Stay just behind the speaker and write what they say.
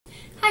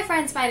Hi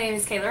friends, my name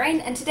is Kayla Rayne,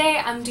 and today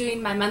I'm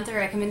doing my monthly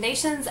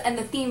recommendations, and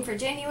the theme for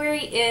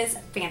January is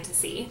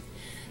fantasy.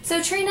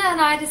 So Trina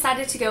and I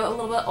decided to go a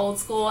little bit old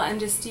school and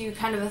just do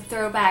kind of a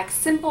throwback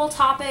simple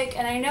topic,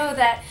 and I know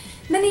that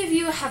many of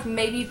you have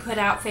maybe put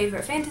out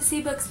favorite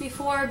fantasy books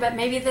before, but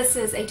maybe this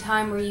is a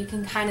time where you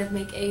can kind of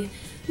make a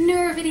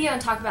newer video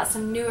and talk about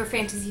some newer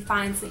fantasy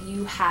finds that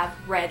you have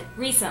read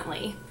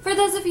recently. For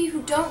those of you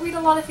who don't read a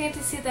lot of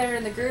fantasy that are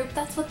in the group,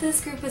 that's what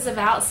this group is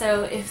about,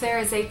 so if there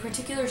is a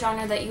particular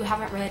genre that you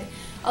haven't read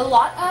a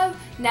lot of,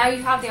 now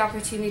you have the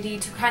opportunity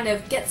to kind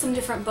of get some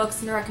different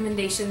books and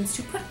recommendations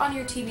to put on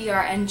your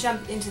TBR and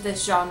jump into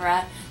this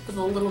genre with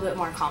a little bit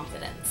more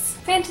confidence.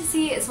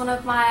 Fantasy is one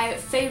of my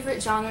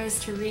favorite genres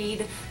to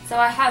read, so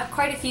I have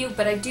quite a few,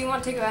 but I do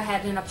want to go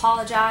ahead and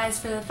apologize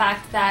for the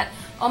fact that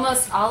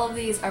almost all of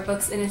these are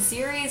books in a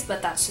series,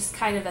 but that's just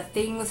kind of a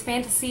thing with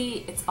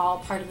fantasy. It's all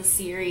part of the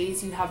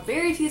series. You have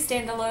very few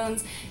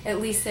standalones, at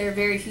least there are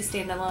very few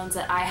standalones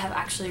that I have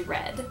actually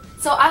read.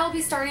 So I will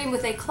be starting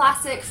with a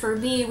classic for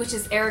me, which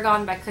is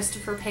Eragon by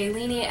Christopher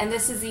Paolini, and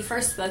this is the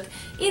first book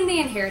in the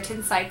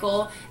Inheritance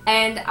cycle,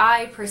 and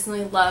I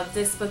personally love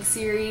this book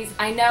series.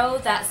 I know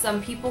that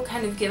some people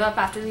kind of give up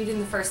after reading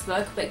the first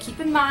book, but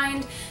keep in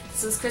mind,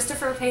 this was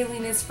Christopher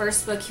Paolini's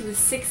first book. He was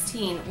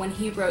 16 when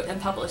he wrote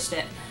and published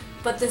it.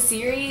 But the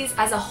series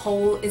as a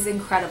whole is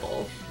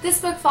incredible. This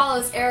book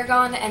follows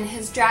Eragon and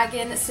his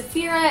dragon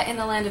Saphira in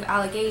the land of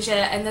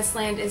Alagasia, and this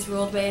land is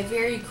ruled by a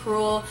very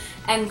cruel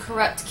and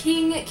corrupt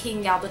king,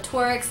 King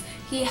Galbatorix.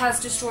 He has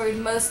destroyed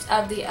most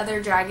of the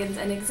other dragons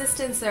in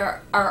existence.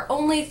 There are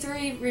only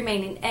 3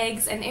 remaining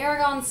eggs, and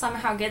Eragon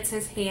somehow gets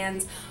his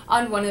hands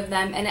on one of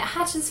them, and it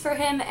hatches for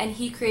him, and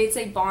he creates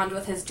a bond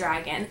with his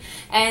dragon.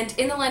 And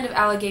in the land of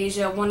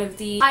Alagasia, one of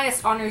the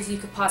highest honors you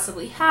could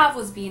possibly have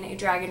was being a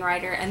dragon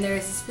rider, and there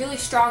is this really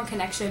strong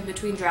connection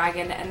between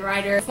dragon and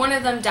rider. If one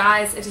of them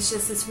dies, it is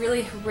just this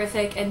really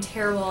horrific and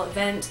terrible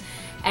event,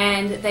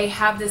 and they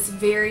have this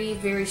very,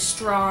 very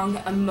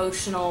strong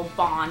emotional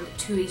bond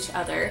to each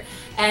other.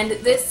 And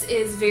this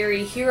is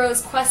very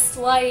Hero's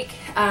Quest-like.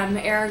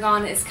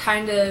 Eragon is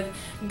kind of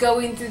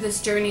going through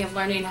this journey of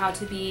learning how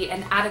to be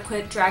an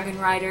adequate dragon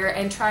rider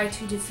and try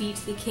to defeat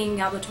the King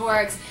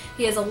Galbatorix.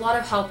 He has a lot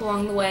of help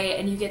along the way,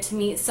 and you get to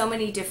meet so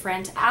many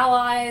different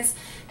allies,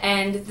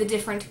 and the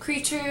different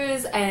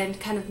creatures and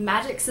kind of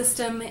magic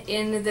system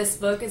in this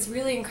book is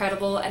really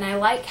incredible. And I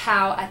like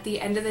how at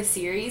the end of the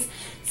series,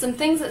 some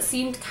things that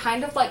seemed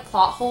kind of like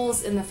plot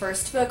holes in the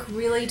first book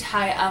really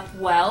tie up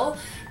well,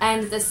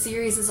 and the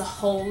series as a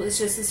whole is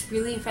just this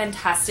really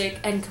fantastic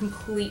and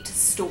complete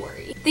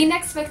story. The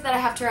next book that I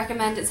have to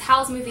recommend is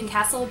Howl's Moving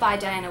Castle by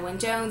Diana Wynne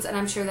Jones, and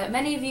I'm sure that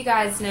many of you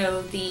guys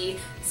know the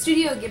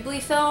Studio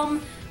Ghibli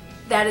film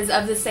that is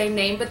of the same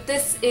name, but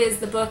this is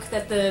the book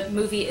that the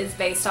movie is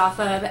based off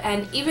of,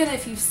 and even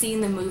if you've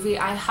seen the movie,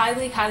 I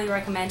highly, highly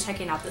recommend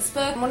checking out this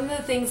book. One of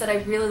the things that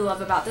I really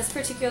love about this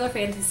particular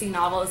fantasy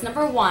novel is,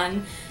 number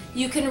one,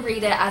 you can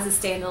read it as a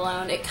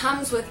standalone. It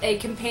comes with a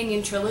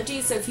companion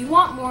trilogy, so if you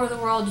want more of the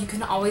world, you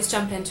can always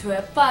jump into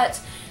it, but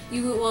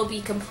you will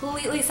be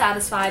completely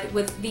satisfied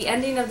with the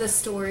ending of the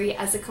story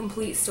as a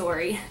complete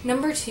story.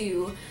 Number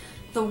two,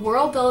 the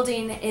world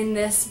building in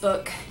this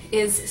book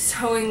is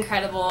so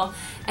incredible,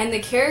 and the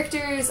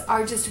characters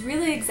are just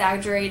really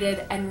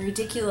exaggerated and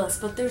ridiculous,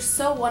 but they're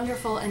so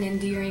wonderful and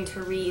endearing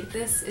to read.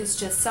 This is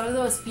just some of the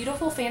most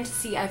beautiful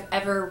fantasy I've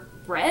ever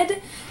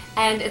read,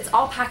 and it's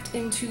all packed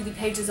into the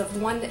pages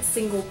of one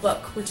single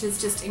book, which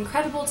is just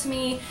incredible to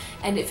me.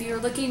 And if you're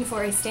looking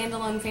for a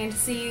standalone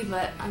fantasy,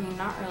 but I mean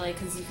not really,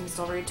 because you can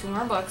still read 2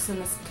 more books in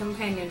this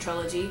companion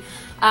trilogy,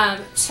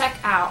 check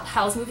out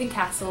Howl's Moving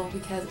Castle,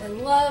 because I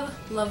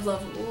love, love,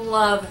 love,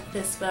 love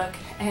this book,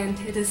 and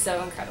it is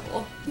so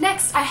incredible.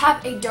 Next, I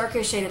have A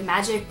Darker Shade of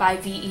Magic by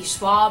V.E.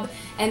 Schwab,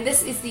 and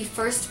this is the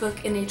first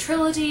book in a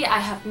trilogy. I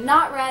have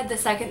not read the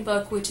second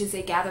book, which is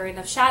A Gathering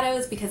of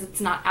Shadows, because it's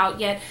not out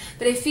yet,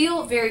 but I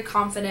feel very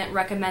confident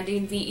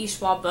recommending V.E.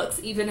 Schwab books,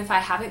 even if I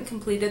haven't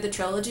completed the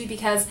trilogy,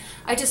 because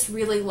I just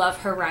really love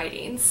her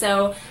writing.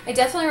 So I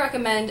definitely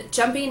recommend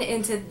jumping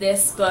into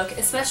this book,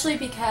 especially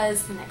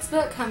because the next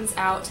book comes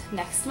out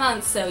next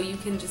month, so you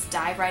can just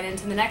dive right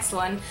into the next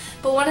one.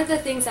 But one of the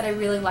things that I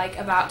really like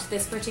about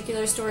this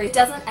particular story, it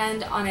doesn't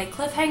end on a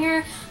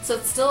cliffhanger, so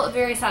it's still a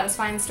very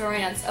satisfying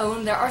story on its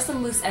own. There are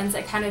some loose ends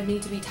that kind of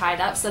need to be tied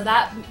up, so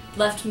that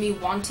left me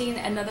wanting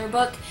another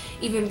book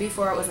even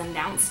before it was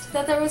announced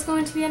that there was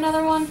going to be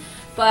another one.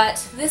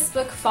 But this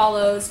book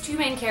follows 2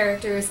 main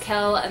characters,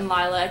 Kel and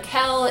Lila.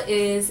 Kel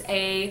is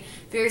a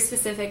very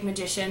specific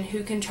magician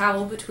who can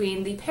travel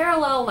between the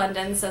parallel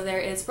London, so there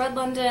is Red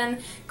London,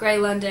 Grey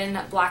London,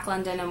 Black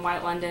London, and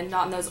White London,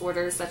 not in those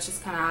orders, that's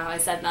just kind of how I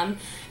said them.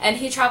 And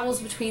he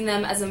travels between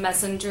them as a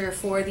messenger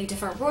for the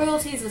different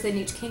royalties within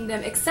each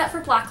kingdom, except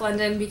for Black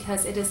London,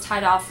 because it is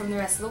tied off from the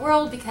rest of the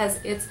world because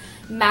its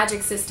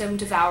magic system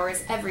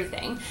devours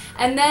everything.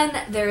 And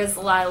then there is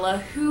Lila,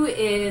 who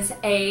is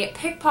a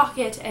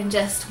pickpocket and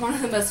just one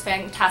of the most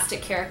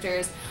fantastic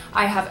characters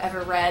I have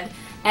ever read.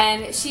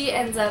 and she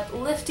ends up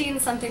lifting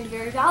something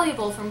very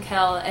valuable from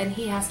Kel, and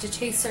he has to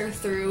chase her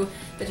through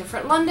the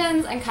different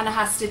Londons and kind of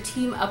has to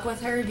team up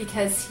with her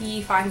because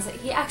he finds that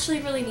he actually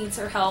really needs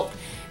her help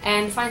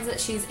and finds that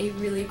she's a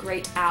really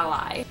great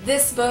ally.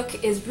 This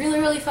book is really,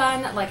 really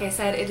fun. Like I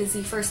said, it is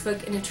the first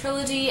book in a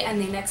trilogy,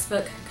 and the next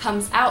book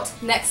comes out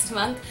next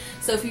month.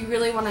 So if you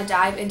really want to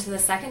dive into the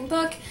second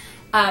book,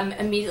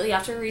 immediately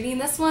after reading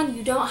this one,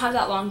 you don't have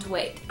that long to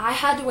wait. I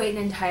had to wait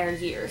an entire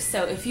year,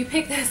 so if you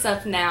pick this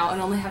up now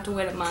and only have to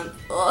wait a month,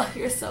 ugh,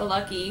 you're so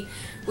lucky.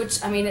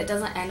 Which, I mean, it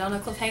doesn't end on a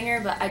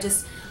cliffhanger, but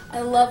I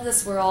love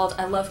this world.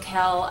 I love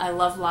Kel. I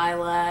love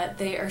Lila.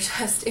 They are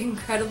just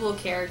incredible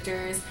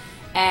characters,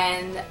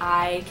 and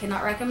I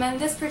cannot recommend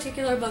this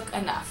particular book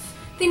enough.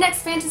 The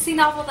next fantasy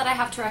novel that I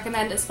have to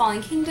recommend is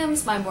Falling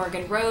Kingdoms by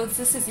Morgan Rhodes.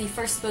 This is the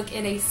first book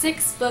in a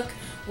 6-book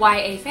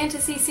YA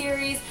fantasy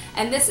series,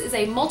 and this is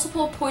a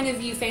multiple point of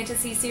view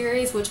fantasy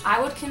series, which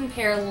I would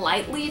compare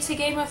lightly to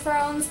Game of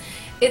Thrones.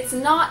 It's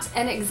not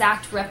an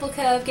exact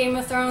replica of Game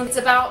of Thrones. It's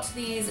about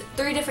these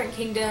 3 different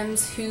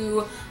kingdoms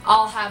who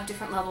all have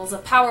different levels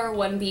of power,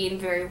 one being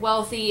very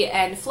wealthy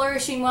and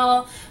flourishing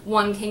well,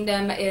 one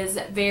kingdom is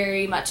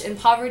very much in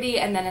poverty,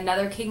 and then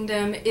another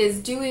kingdom is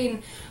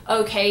doing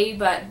okay,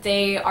 but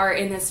they are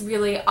in this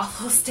really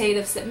awful state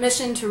of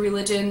submission to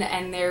religion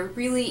and their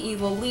really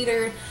evil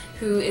leader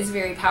who is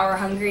very power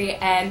hungry.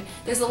 And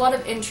there's a lot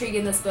of intrigue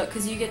in this book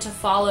because you get to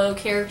follow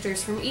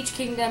characters from each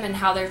kingdom and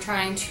how they're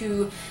trying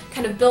to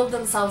kind of build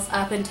themselves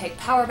up and take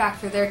power back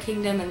for their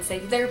kingdom and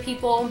save their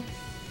people.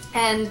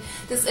 And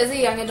this is a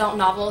young adult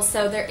novel,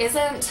 so there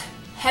isn't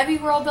heavy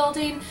world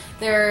building,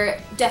 there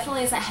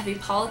definitely isn't heavy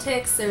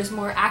politics, there's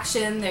more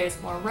action,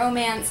 there's more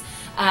romance,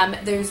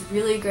 there's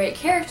really great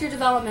character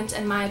development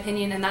in my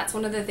opinion, and that's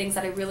one of the things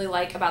that I really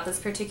like about this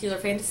particular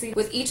fantasy.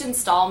 With each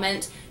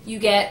installment you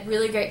get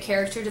really great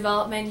character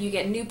development, you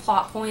get new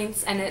plot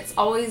points, and it's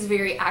always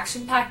very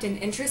action-packed and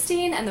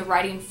interesting, and the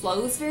writing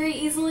flows very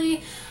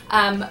easily,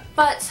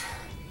 but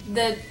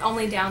the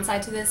only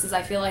downside to this is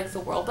I feel like the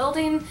world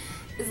building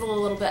is a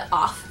little bit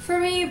off for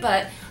me,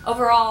 but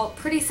overall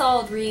pretty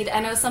solid read.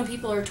 I know some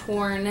people are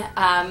torn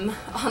on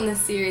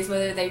this series,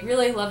 whether they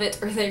really love it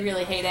or they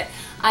really hate it.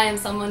 I am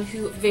someone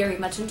who very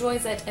much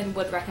enjoys it and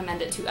would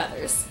recommend it to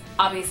others,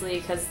 obviously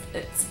because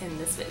it's in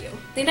this video.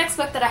 The next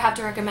book that I have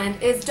to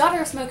recommend is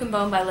Daughter of Smoke and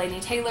Bone by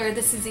Lani Taylor.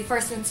 This is the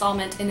first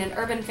installment in an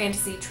urban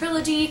fantasy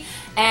trilogy,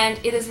 and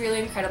it is really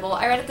incredible.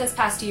 I read it this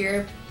past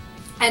year,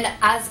 and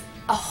as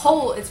a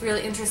whole, it's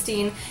really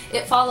interesting.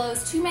 It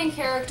follows 2 main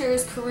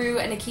characters, Karoo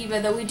and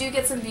Akiva, though we do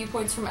get some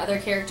viewpoints from other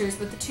characters,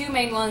 but the 2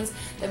 main ones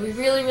that we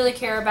really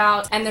care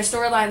about and their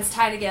storylines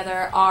tie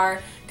together are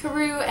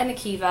Karoo and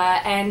Akiva,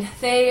 and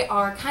they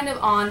are kind of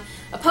on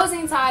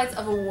opposing sides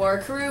of a war.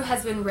 Karoo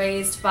has been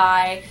raised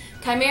by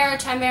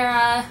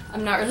Chimera,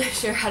 I'm not really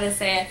sure how to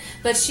say it,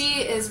 but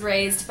she is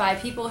raised by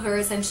people who are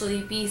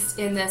essentially beasts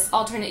in this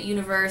alternate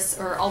universe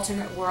or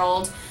alternate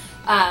world.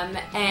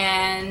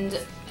 And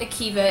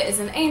Akiva is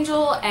an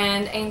angel,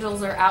 and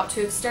angels are out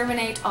to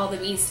exterminate all the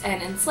beasts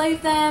and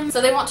enslave them.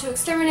 So they want to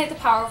exterminate the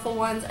powerful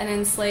ones and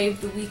enslave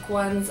the weak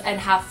ones and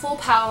have full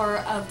power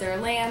of their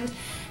land.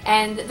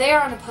 And they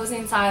are on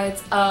opposing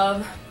sides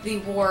of the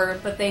war,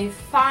 but they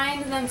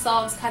find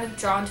themselves kind of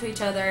drawn to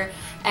each other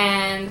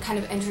and kind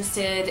of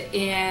interested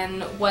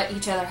in what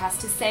each other has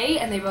to say,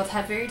 and they both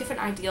have very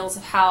different ideals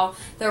of how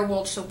their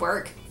world should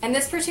work. And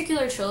this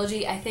particular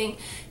trilogy, I think,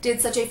 did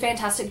such a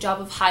fantastic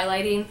job of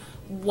highlighting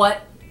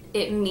what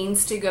it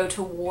means to go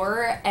to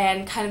war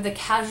and kind of the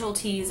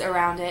casualties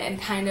around it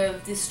and kind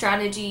of the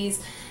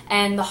strategies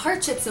and the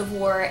hardships of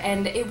war,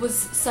 and it was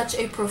such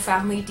a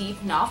profoundly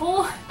deep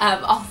novel.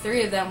 All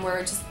 3 of them were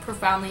just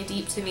profoundly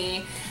deep to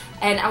me,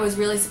 and I was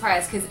really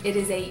surprised because it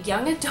is a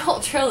young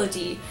adult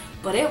trilogy,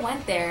 but it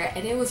went there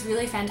and it was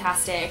really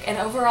fantastic. And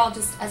overall,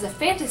 just as a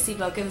fantasy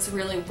book, it was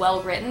really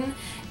well written,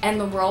 and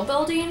the world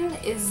building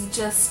is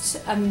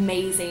just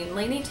amazing.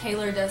 Lani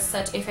Taylor does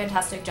such a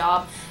fantastic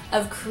job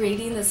of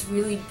creating this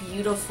really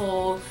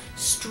beautiful,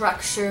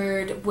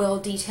 structured,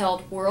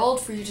 well-detailed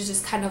world for you to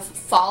just kind of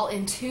fall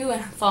into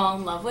and fall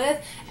in love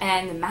with.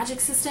 And the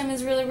magic system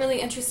is really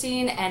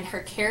interesting, and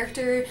her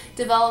character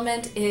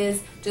development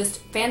is just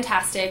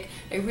fantastic.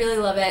 I really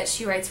love it.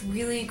 She writes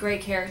really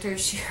great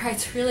characters. She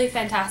writes really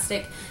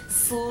fantastic,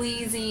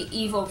 sleazy,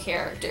 evil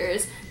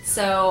characters.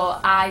 So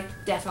I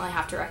definitely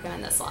have to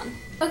recommend this one.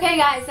 Okay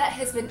guys, that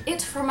has been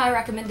it for my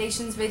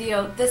recommendations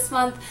video this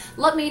month.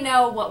 Let me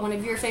know what one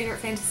of your favorite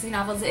fantasy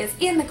novels is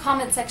in the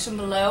comment section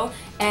below,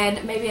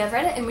 and maybe I've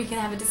read it and we can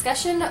have a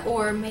discussion,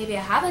 or maybe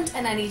I haven't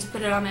and I need to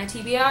put it on my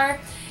TBR.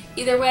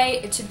 Either way,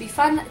 it should be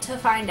fun to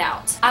find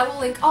out. I will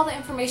link all the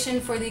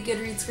information for the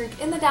Goodreads group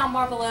in the down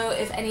bar below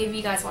if any of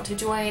you guys want to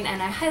join,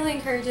 and I highly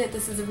encourage it.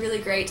 This is a really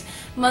great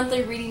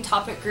monthly reading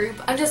topic group.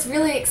 I'm just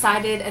really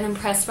excited and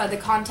impressed by the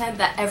content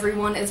that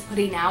everyone is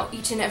putting out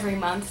each and every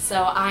month,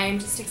 so I'm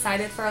just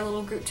excited for our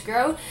little group to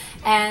grow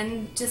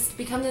and just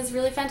become this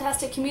really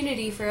fantastic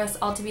community for us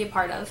all to be a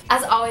part of.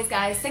 As always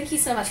guys, thank you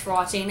so much for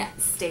watching.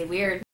 Stay weird.